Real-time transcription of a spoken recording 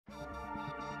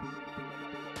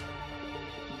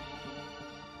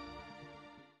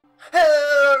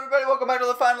welcome back to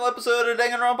the final episode of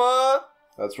Danganronpa!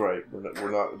 That's right, we're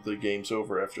not, the game's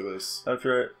over after this. That's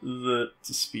right. It's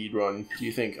a speed run. Do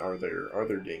you think, are there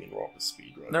Danganronpa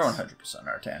speed runs? There 100%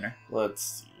 are, Tanner.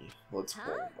 Let's see. Let's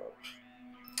pull them up.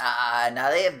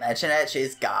 Now that you mention it,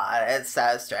 she's gone. It's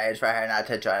so strange for her not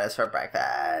to join us for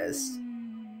breakfast.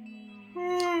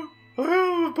 I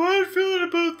have a bad feeling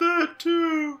about that,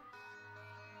 too.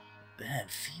 Bad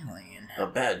feeling? A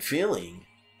bad feeling?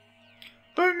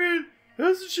 I mean,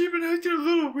 hasn't she been acting a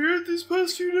little weird these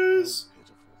past few days?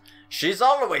 She's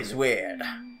always weird.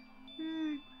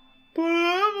 But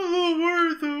I'm a little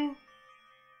worried, though.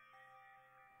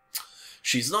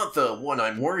 She's not the one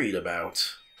I'm worried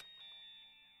about.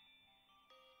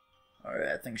 Alright,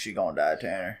 I think she's gonna die,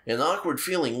 Tanner. An awkward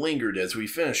feeling lingered as we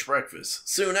finished breakfast.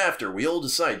 Soon after, we all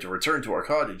decided to return to our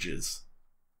cottages.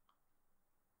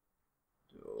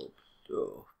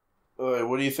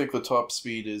 What do you think the top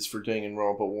speed is for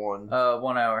Danganronpa 1?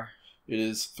 1 hour. It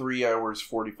is 3 hours,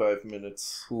 45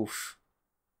 minutes. Oof.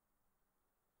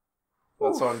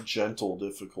 That's on gentle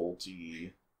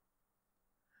difficulty.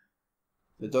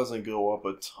 It doesn't go up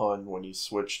a ton when you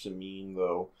switch to mean,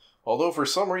 though. Although, for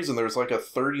some reason, there's like a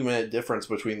 30-minute difference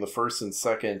between the first and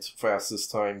second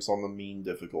fastest times on the mean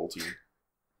difficulty.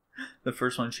 The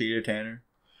first one cheated, Tanner.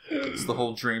 It's the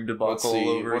whole dream debacle Let's see, all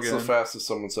over what's again. the fastest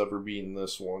someone's ever beaten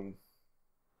this one?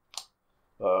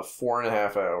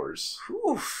 4.5 hours.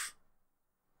 Oof.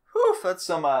 Oof, that's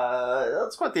some,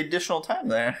 that's quite the additional time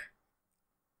there.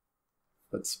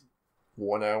 That's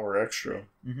 1 hour extra.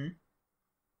 Mm-hmm.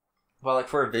 Well, like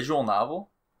for a visual novel?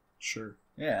 Sure.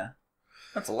 Yeah.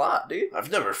 That's a lot, dude.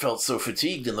 I've never felt so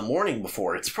fatigued in the morning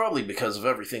before. It's probably because of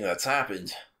everything that's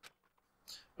happened.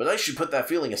 But I should put that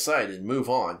feeling aside and move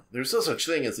on. There's no such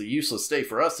thing as a useless day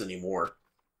for us anymore.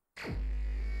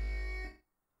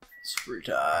 It's free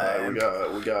time. We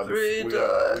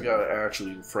gotta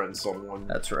actually befriend someone.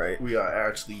 That's right. We gotta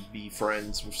actually be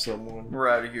friends with someone. We're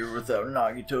out of here without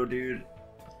Nagito, dude.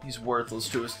 He's worthless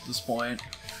to us at this point.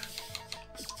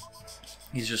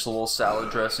 He's just a little salad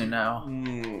dressing now.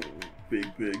 Big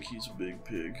pig. He's a big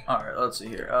pig. Alright, let's see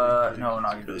here. No,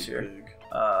 Nagito's here. Pig.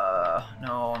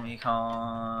 No,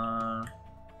 Mikon.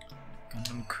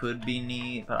 Gundam could be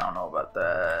neat, but I don't know about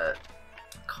that.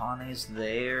 Kane's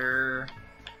there.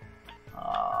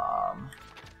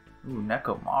 Ooh,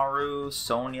 Nekomaru,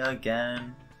 Sonia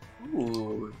again.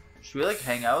 Ooh, should we like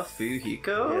hang out with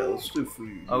Fuyuhiko? Yeah, let's do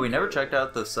Fuyuhiko. Oh, we never checked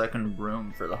out the second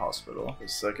room for the hospital. The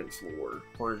second floor.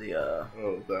 Or the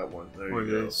Oh, that one. There or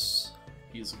you go. this.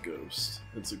 He's a ghost.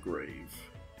 It's a grave.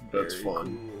 That's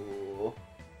fun. Cool.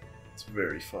 It's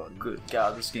very fun. Good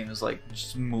God, this game is like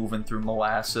just moving through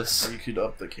molasses. You could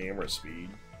up the camera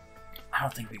speed. I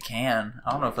don't think we can.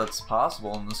 I don't know if that's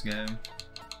possible in this game.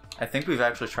 I think we've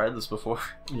actually tried this before.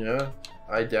 Yeah,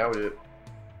 I doubt it.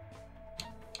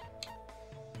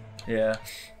 Yeah,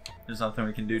 there's nothing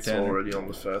we can do, It's Tanner. already on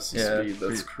the fastest speed.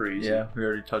 That's crazy. Yeah, we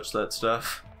already touched that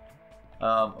stuff.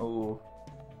 Ooh.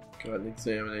 Got an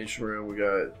examination room. We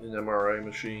got an MRI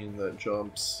machine that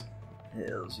jumps.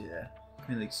 Hells yeah.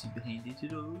 Can we like see behind each of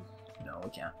those? No,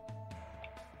 we can't.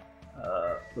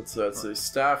 What's that say?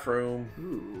 Staff room.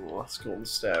 Ooh. Let's go in the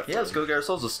staff room. Yeah, let's go get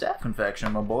ourselves a staph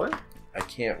infection, my boy. I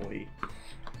can't wait.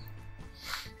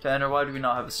 Tanner, why do we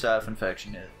not have a staph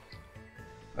infection yet?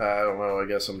 I don't know. I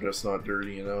guess I'm just not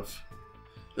dirty enough.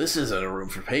 This isn't a room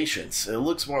for patients. It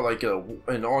looks more like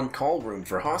an on-call room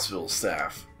for hospital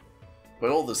staff.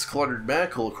 But all this cluttered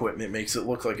medical equipment makes it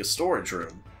look like a storage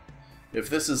room. If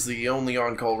this is the only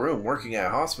on-call room, working at a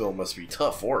hospital must be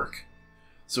tough work.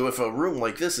 So if a room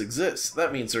like this exists,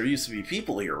 that means there used to be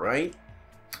people here, right?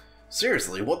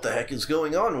 Seriously, what the heck is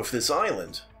going on with this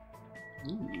island?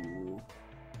 Ooh.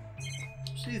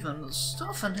 There's even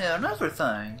stuff in here and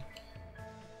everything.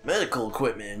 Medical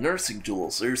equipment and nursing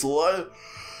tools. There's a lot of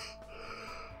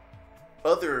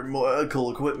other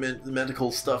medical equipment,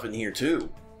 medical stuff in here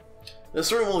too.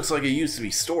 This room looks like it used to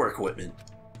be store equipment.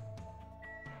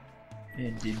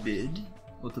 And the bed?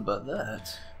 What about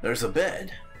that? There's a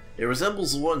bed. It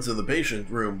resembles the ones in the patient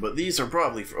room, but these are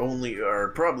probably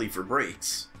for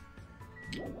breaks.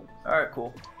 Alright,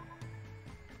 cool.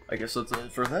 I guess that's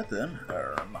it for that then.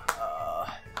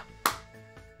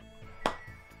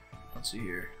 Let's see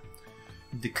here.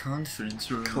 The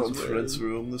conference room. Conference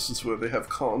room. This is where they have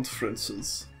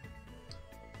conferences.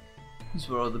 This is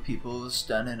where all the people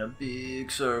stand in a big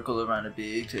circle around a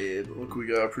big table. Look, we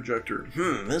got a projector.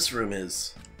 This room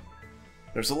is...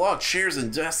 There's a lot of chairs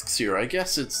and desks here. I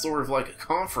guess it's sort of like a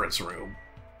conference room.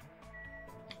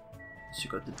 So you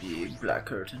got the big black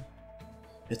curtain.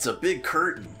 It's a big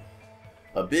curtain.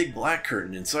 A big black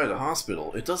curtain inside a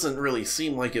hospital. It doesn't really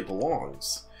seem like it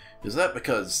belongs. Is that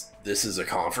because this is a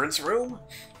conference room?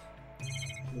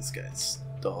 This guy's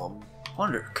dumb.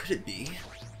 Wonder, could it be?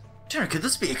 Tanner, could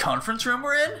this be a conference room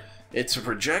we're in? It's a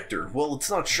projector. Well, it's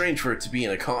not strange for it to be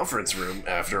in a conference room,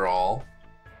 after all.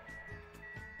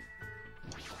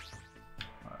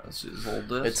 This is old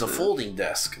desk. It's a folding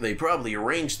desk. They probably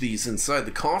arranged these inside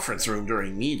the conference room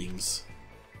during meetings.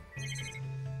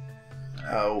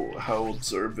 How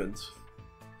observant.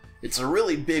 It's a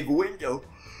really big window.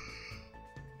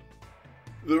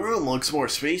 The room looks more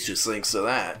spacious thanks to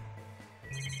that.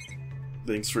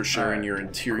 Thanks for sharing your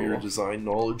interior design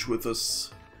knowledge with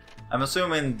us. I'm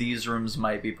assuming these rooms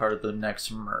might be part of the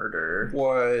next murder.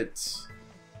 What?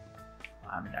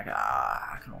 I mean,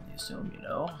 I can only assume, you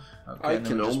know? Okay, I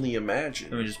can only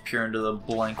imagine. Let me just peer into the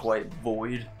blank white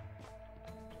void.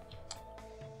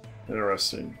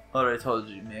 Interesting. What I told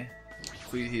you, me.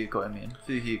 Fuyuhiko, I mean.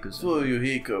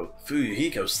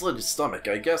 Fuyuhiko slit his stomach.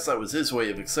 I guess that was his way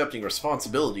of accepting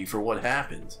responsibility for what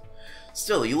happened.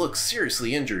 Still, he looks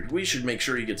seriously injured. We should make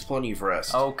sure he gets plenty of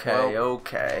rest. Okay,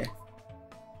 okay.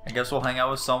 I guess we'll hang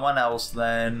out with someone else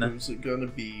then. Who's it gonna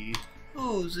be?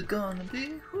 Who's it gonna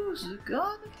be? Who's it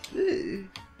gonna be?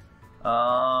 No,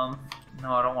 I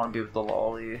don't want to be with the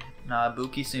Loli. Nah,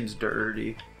 Buki seems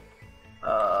dirty.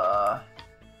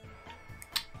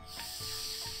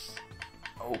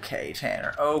 Okay,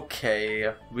 Tanner.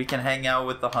 Okay, we can hang out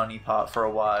with the honeypot for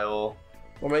a while.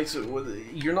 What makes it?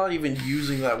 You're not even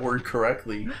using that word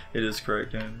correctly. It is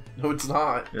correct, Tanner. No, it's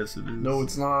not. Yes, it is. No,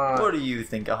 it's not. What do you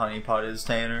think a honeypot is,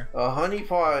 Tanner? A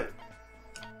honeypot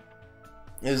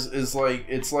is like,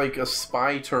 it's like a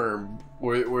spy term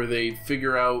where they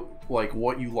figure out like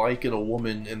what you like in a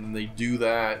woman, and they do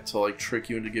that to like trick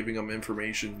you into giving them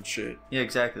information and shit. Yeah,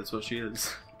 exactly. That's what she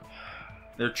is.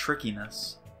 Their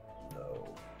trickiness.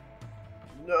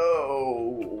 No.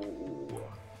 No.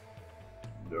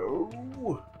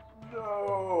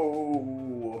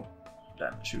 No.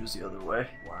 Damn, she was the other way.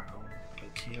 Wow. I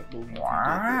can't believe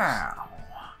Wow.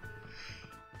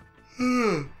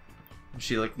 you did Is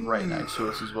she like right next to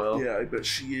us as well? this. Yeah, I bet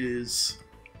she is.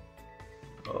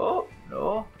 Oh,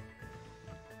 no.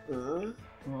 Oh.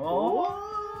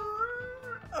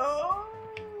 Oh.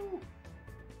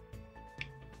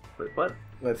 Wait, what?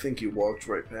 I think you walked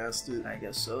right past it. I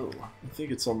guess so. I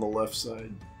think it's on the left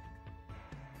side.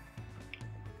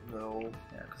 No.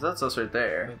 Yeah, because that's us right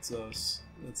there. That's us.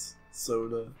 That's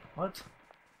Soda. What?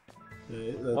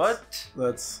 That's, What?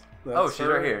 That's Oh, she's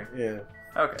her. right here.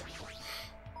 Yeah. Okay.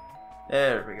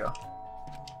 There we go.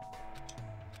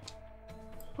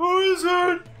 Who is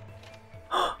it?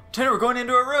 Tanner, we're going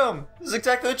into a room! This is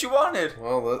exactly what you wanted!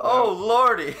 Well, Oh,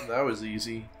 lordy! that was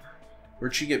easy.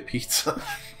 Where'd she get pizza?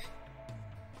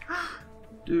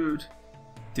 Dude,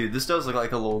 this does look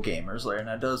like a little gamer's lair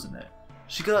now, doesn't it?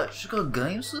 She got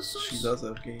game systems? She does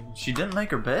have games. She didn't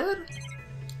make her bed?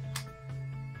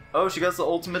 Oh, she got the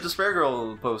Ultimate Despair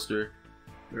Girl poster.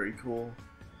 Very cool.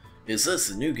 Is this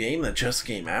the new game that just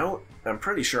came out? I'm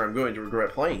pretty sure I'm going to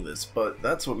regret playing this, but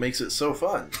that's what makes it so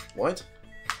fun. What?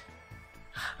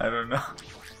 I don't know.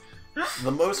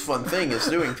 The most fun thing is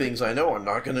doing things I know I'm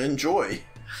not going to enjoy.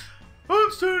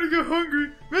 I'm starting to get hungry.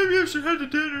 Maybe I should head to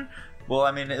dinner. Well,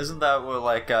 I mean, isn't that what,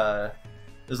 like, isn't that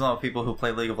what people who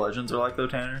play League of Legends are like, though,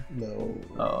 Tanner? No.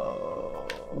 Oh.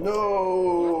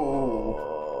 No!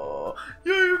 Oh.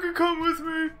 Yeah, you can come with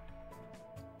me.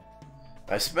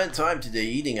 I spent time today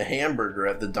eating a hamburger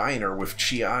at the diner with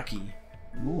Chiaki.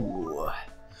 Ooh.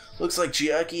 Looks like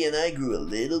Chiaki and I grew a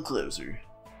little closer.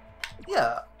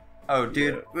 Yeah. Oh,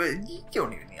 dude, you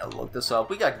don't even need to look this up.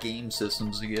 We got game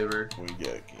systems to give her. We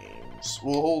got games.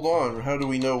 Well, hold on. How do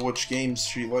we know which games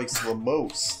she likes the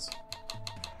most?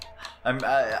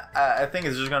 I think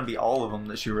it's just gonna be all of them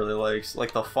that she really likes,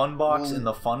 like the fun box Well, and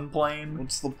the fun plane.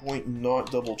 What's the point in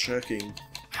not double checking?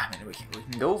 I mean, we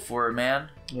can go for it, man.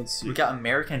 Let's see. We got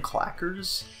American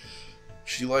Clackers.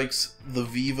 She likes the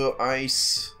Viva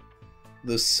Ice,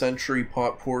 the Century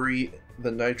Potpourri, the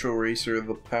Nitro Racer,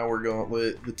 the Power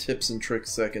Gauntlet, the Tips and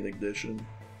Tricks Second Edition.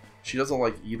 She doesn't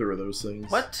like either of those things.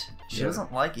 What? She Yeah.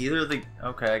 doesn't like either of the...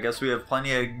 Okay, I guess we have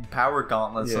plenty of Power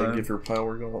Gauntlets Yeah, then. give her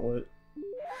Power Gauntlet.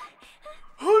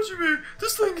 Hajime,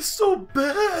 this thing is so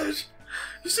bad.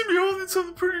 You seem to be holding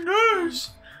something pretty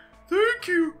nice. Thank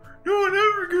you. No one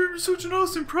ever gave me such an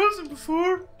awesome present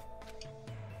before.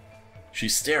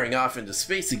 She's staring off into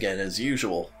space again as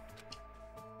usual.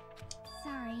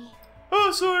 Sorry.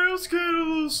 Oh, sorry, I was getting a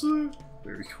little sleep.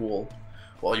 Very cool.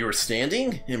 While you were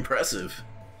standing? Impressive.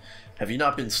 Have you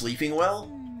not been sleeping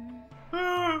well?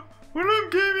 When I'm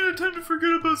gaming, I tend to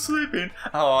forget about sleeping.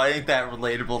 Oh, ain't that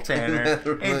relatable, Tanner?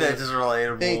 Ain't that just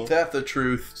relatable? Ain't that the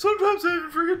truth? Sometimes I even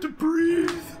forget to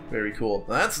breathe. Very cool.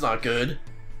 That's not good.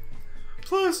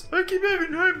 Plus, I keep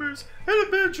having nightmares. I had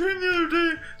a bad dream the other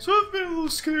day, so I've been a little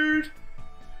scared.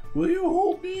 Will you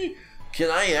hold me? Can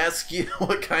I ask you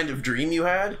what kind of dream you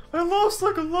had? I lost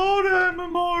like a lot of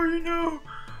MMR, you know.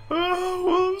 Oh,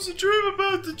 well, it was a dream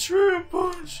about the trio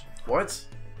punch. What?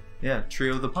 Yeah,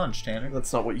 trio the punch, Tanner.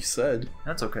 That's not what you said.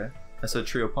 That's okay. I said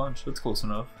trio punch. That's close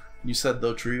enough. You said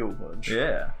the trio punch.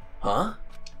 Yeah. Huh?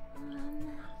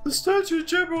 The statue of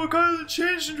Jabberwock Island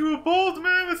changed into a bald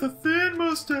man with a thin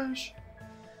mustache.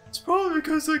 It's probably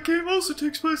because that game also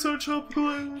takes place on Tropical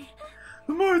Island.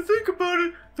 The more I think about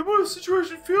it, the more the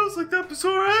situation feels like that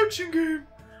bizarre action game.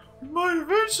 We might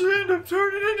eventually end up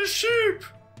turning into sheep.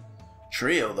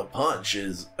 Trio the Punch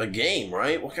is a game,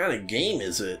 right? What kind of game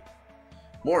is it?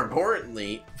 More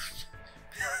importantly,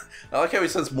 I like how he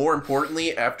says more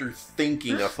importantly after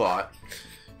thinking a thought.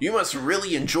 You must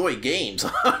really enjoy games,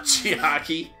 huh,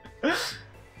 Chiaki?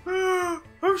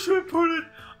 How should I put it?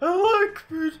 I like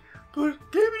it,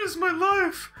 but gaming is my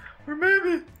life. Or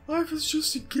maybe life is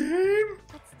just a game?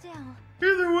 But still.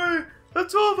 Either way,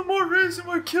 that's all the more reason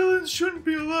why killings shouldn't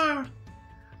be allowed.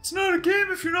 It's not a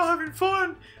game if you're not having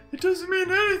fun. It doesn't mean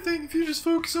anything if you just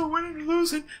focus on winning or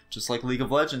losing. Just like League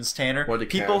of Legends, Tanner. What a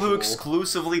People who casual.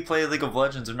 exclusively play League of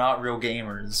Legends are not real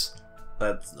gamers.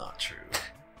 That's not true.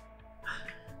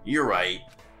 You're right.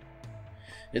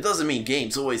 It doesn't mean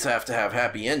games always have to have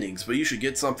happy endings, but you should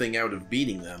get something out of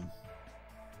beating them.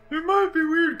 There might be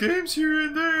weird games here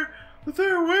and there, but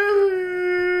there are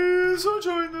ways of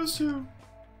enjoying those too.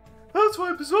 That's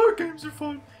why bizarre games are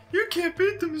fun. You can't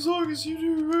beat them as long as you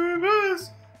do your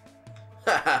best.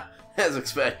 Haha, as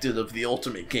expected of the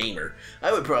ultimate gamer.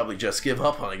 I would probably just give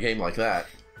up on a game like that.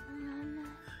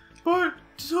 But,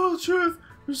 to tell the truth,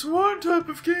 there's one type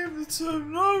of game that's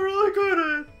I'm not really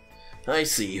good at. I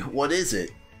see. What is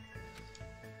it?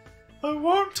 I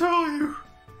won't tell you.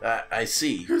 I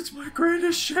see. It's my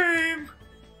greatest shame.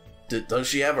 Does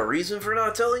she have a reason for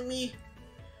not telling me?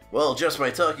 Well, just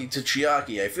by talking to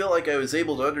Chiaki, I feel like I was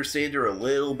able to understand her a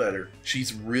little better.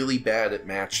 She's really bad at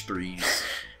match 3s.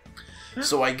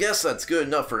 So I guess that's good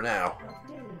enough for now.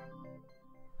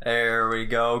 There we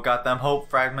go. Got them hope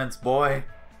fragments, boy.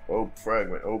 Hope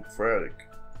fragment, hope fratic.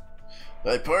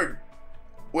 I parted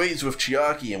ways with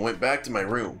Chiaki and went back to my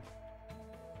room.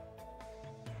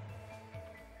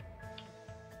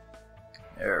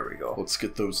 There we go. Let's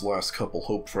get those last couple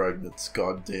hope fragments,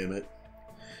 god damn it.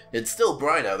 It's still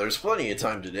bright out, there's plenty of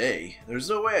time today. There's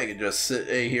no way I can just sit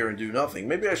here and do nothing.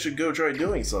 Maybe I should go try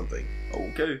doing something.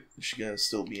 Okay. Is she gonna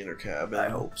still be in her cabin? I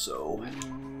hope so.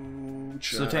 Ooh,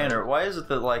 So child. Tanner, why is it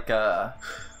that like no,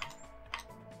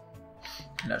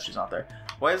 she's not there.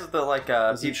 Why is it that like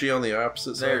Isn't she on the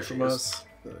opposite There side she from is. us?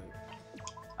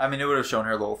 I mean, it would have shown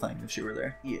her little thing if she were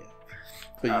there. Yeah.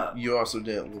 But you also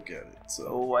didn't look at it, so...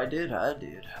 Oh, I did. I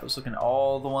was looking at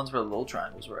all the ones where the little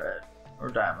triangles were at. Or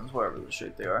diamonds, whatever the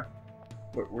shape they are.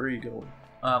 Where are you going?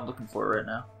 I'm looking for it right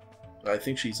now. I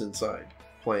think she's inside,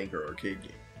 playing her arcade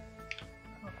game.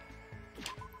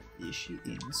 Is she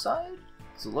inside?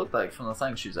 Does it look like from the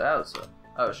thing she's outside?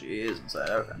 Oh, she is inside.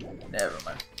 Okay. Never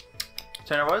mind.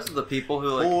 Tanner, why is it the people who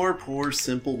like... Poor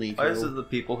simple Nico. Why is it the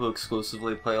people who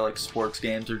exclusively play like sports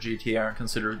games or GTA aren't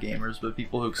considered gamers, but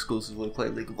people who exclusively play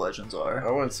League of Legends are?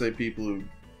 I wouldn't say people who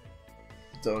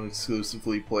don't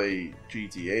exclusively play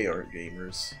GTA aren't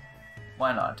gamers.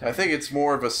 Why not, Tanner? I think it's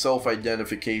more of a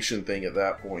self-identification thing at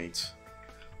that point.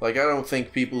 Like, I don't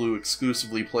think people who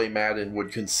exclusively play Madden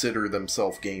would consider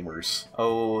themselves gamers.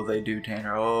 Oh, they do,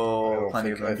 Tanner. I Oh, don't plenty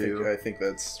think, of them do. I think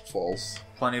that's false.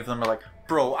 Plenty of them are like,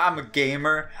 bro, I'm a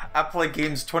gamer. I play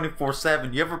games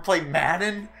 24/7. You ever play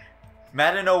Madden?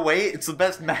 Madden 08? It's the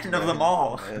best Madden of them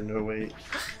all. And no, wait.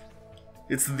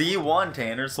 It's the one,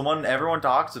 Tanner. It's the one everyone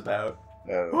talks about.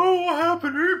 Oh, what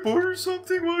happened? Are you bored or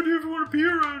something? Why do you ever want to be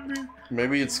around me?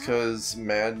 Maybe it's because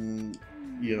Madden,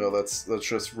 you know, that's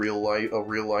just real life, a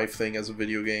real life thing as a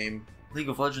video game. League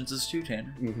of Legends is too,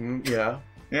 Tanner. Yeah.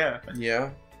 Yeah.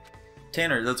 Yeah.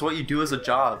 Tanner, that's what you do as a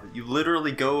job. You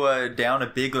literally go down a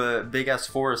big ass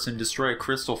forest and destroy a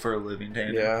crystal for a living,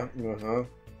 Tanner. Yeah.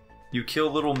 You kill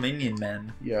little minion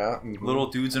men. Yeah. Little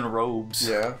dudes in robes.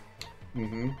 Yeah.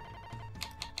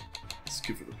 Let's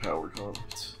give her the power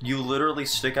comment. You literally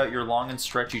stick out your long and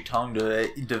stretchy tongue to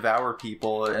devour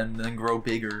people and then grow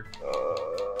bigger.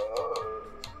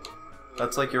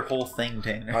 That's like your whole thing,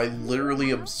 Tanner. I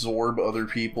literally absorb other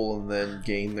people and then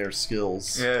gain their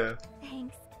skills. Yeah.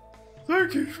 Thanks.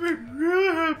 Thank you, you made me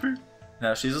really happy.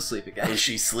 Now she's asleep again. Is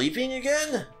she sleeping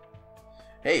again?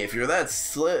 Hey, if you're that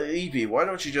sleepy, why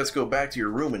don't you just go back to your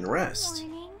room and rest?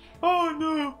 Morning. Oh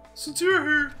no, since you're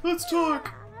here, let's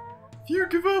talk. If you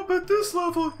give up at this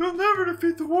level, you'll never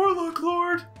defeat the Warlock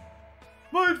Lord.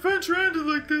 My adventure ended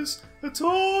like this. That's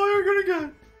all you're gonna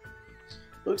get.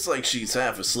 Looks like she's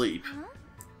half asleep. Huh?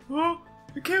 Well,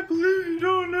 I can't believe you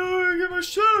don't know how to get my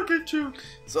Shadowgate joke.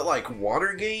 Is that like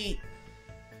Watergate?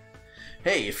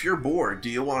 Hey, if you're bored,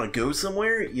 do you want to go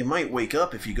somewhere? You might wake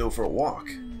up if you go for a walk.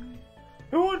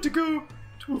 I want to go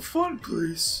to a fun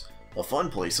place. A fun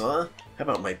place, huh? How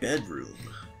about my bedroom?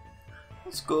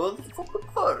 Let's go to the fucking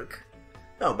park.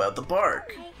 How about the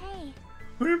park? Hey.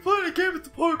 When you're playing a game at the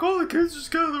park, all the kids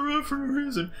just gather around for no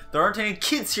reason. There aren't any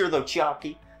kids here though, Chiaki.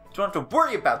 You don't have to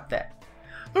worry about that.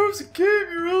 There was a game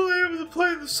you're only able to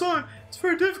play in the sun. It's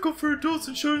very difficult for adults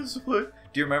and children to play.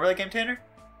 Do you remember that game, Tanner?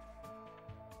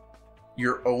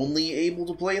 You're only able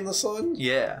to play in the sun?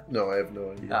 Yeah. No, I have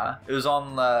no idea. It was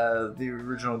on the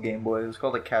original Game Boy. It was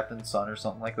called like Captain Sun or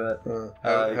something like that.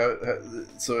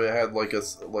 So it had like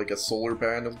a solar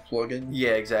panel plug-in?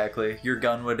 Yeah, exactly. Your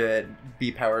gun would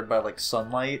be powered by like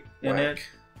sunlight in Whack.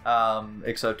 it.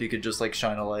 Except you could just like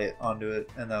shine a light onto it,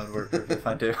 and that would work perfectly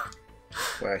fine too.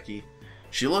 Wacky.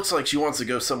 She looks like she wants to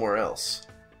go somewhere else.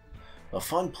 A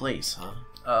fun place,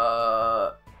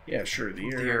 huh? Yeah, sure.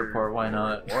 The airport. Why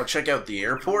not? Want to check out the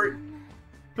airport?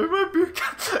 There might be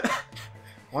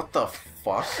What the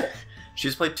fuck?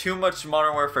 She's played too much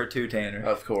Modern Warfare 2, Tanner.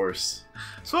 Of course.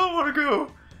 So I want to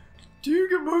go. Do you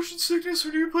get motion sickness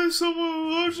when you play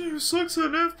someone watching who sucks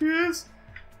at FPS?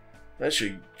 I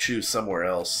should choose somewhere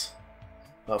else.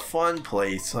 A fun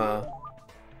place, huh?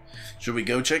 Should we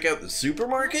go check out the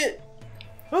supermarket?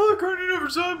 I like running over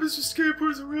zombies with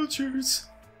skateboards and wheelchairs.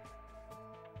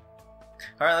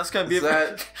 Alright, that's gonna be Is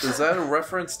that a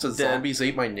reference to Dead. Zombies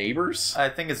Ate My Neighbors? I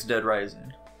think it's Dead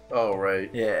Rising. Oh, right.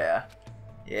 Yeah.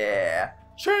 Yeah.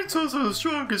 Chainsaws are the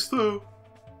strongest, though.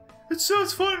 It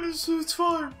sounds fun, so it's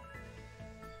fine.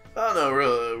 I don't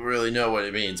really know what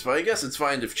it means, but I guess it's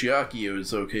fine if Chiaki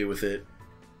is okay with it.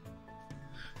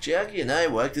 Chiaki and I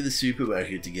walked to the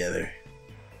supermarket together.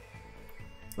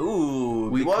 Ooh,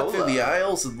 We good walked through cola. the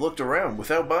aisles and looked around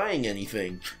without buying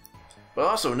anything. But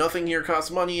also, nothing here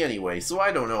costs money anyway, so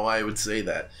I don't know why I would say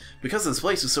that. Because this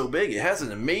place is so big, it has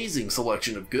an amazing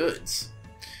selection of goods.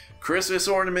 Christmas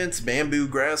ornaments, bamboo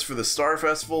grass for the Star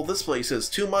Festival, this place has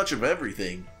too much of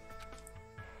everything.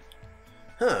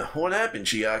 Huh, what happened,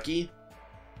 Chiaki?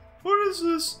 What is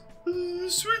this? The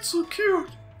sweets look cute.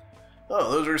 Oh,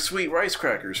 those are sweet rice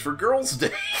crackers for Girls'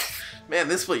 Day. Man,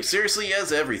 this place seriously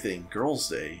has everything. Girls'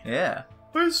 Day. Yeah.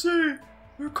 I see.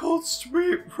 They're called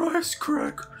sweet rice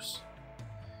crackers.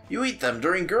 You eat them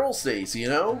during Girls' Days, you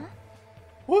know?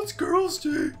 What's Girls'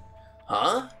 Day?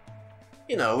 Huh?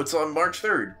 You know, it's on March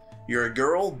 3rd. You're a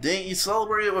girl, didn't you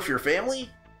celebrate it with your family?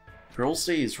 Girls'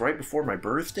 Day is right before my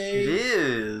birthday? It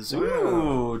is. Wow.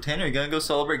 Ooh, Tanner, you gonna go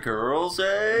celebrate Girls'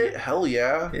 Day? Yeah, hell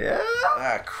yeah. Yeah?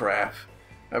 Ah, crap.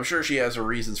 I'm sure she has her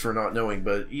reasons for not knowing,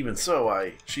 but even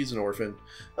so, she's an orphan.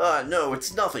 No,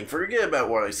 it's nothing. Forget about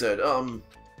what I said.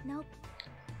 Nope.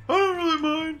 I don't really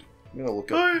mind. I'm gonna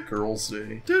look up Girls'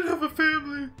 Day. Did have a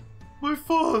family. My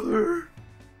father.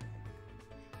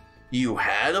 You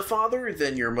had a father?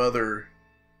 Then your mother...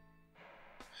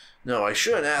 No, I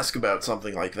shouldn't ask about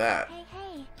something like that.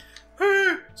 Hey.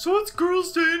 Hey, so what's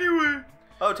Girls' Day anyway?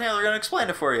 Oh, Tanner, they're gonna explain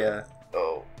it for you.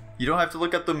 Oh. You don't have to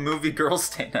look up the movie Girls'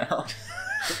 Day now.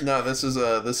 No, this is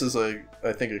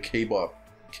I think a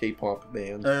K-pop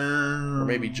band. Or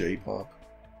maybe J-pop.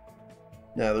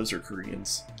 Nah, those are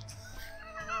Koreans.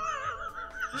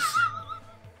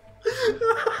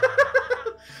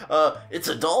 It's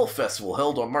a doll festival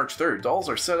held on March 3rd. Dolls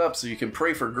are set up so you can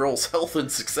pray for girls' health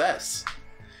and success.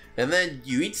 And then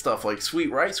you eat stuff like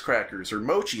sweet rice crackers or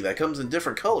mochi that comes in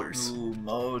different colors. Ooh,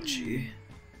 mochi.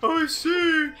 I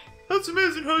see. That's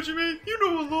amazing, Hajime. You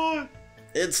know a lot.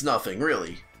 It's nothing,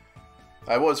 really.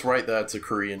 I was right, that's a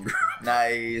Korean group.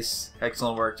 Nice.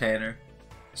 Excellent work, Tanner.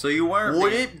 So you weren't...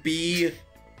 Would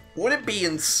it be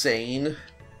insane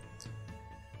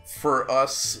for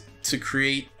us to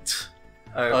create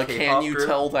a Can You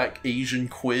Tell That Asian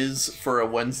quiz for a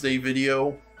Wednesday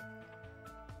video?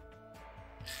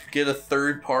 Get a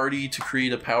third party to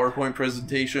create a PowerPoint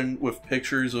presentation with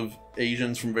pictures of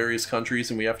Asians from various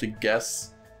countries and we have to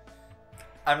guess?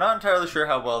 I'm not entirely sure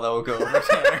how well that will go over,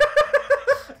 Tanner.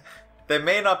 They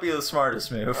may not be the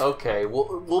smartest move. Okay,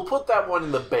 we'll put that one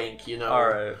in the bank, you know.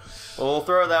 Alright. Well, we'll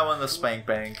throw that one in the spank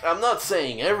bank. I'm not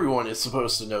saying everyone is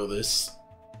supposed to know this.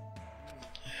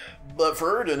 But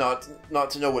for her to not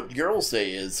to know what Girls'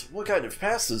 Day is, what kind of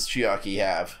past does Chiaki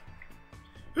have?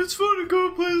 It's fun to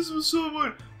go places with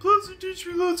someone. Plus, you teach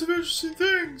me lots of interesting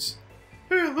things.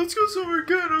 Hey, let's go somewhere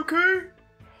again, okay?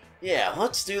 Yeah,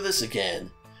 let's do this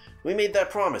again. We made that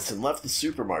promise and left the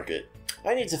supermarket.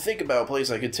 I need to think about a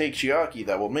place I could take Chiaki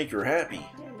that will make her happy.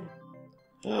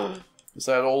 Is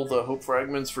that all the hope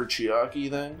fragments for Chiaki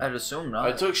then? I'd assume not.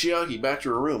 I took Chiaki back to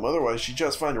her room, otherwise she'd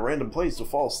just find a random place to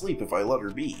fall asleep if I let her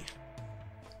be.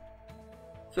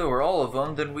 If it were all of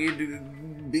them, then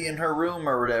we'd be in her room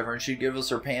or whatever, and she'd give us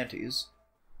her panties.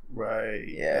 Right,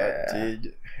 Yeah. that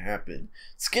did happen.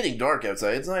 It's getting dark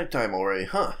outside, it's nighttime already.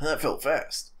 Huh, that felt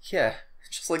fast. Yeah,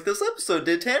 just like this episode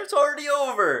did, Tan. It's already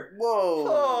over. Whoa!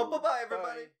 Oh, bye-bye,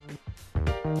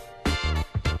 everybody. Bye.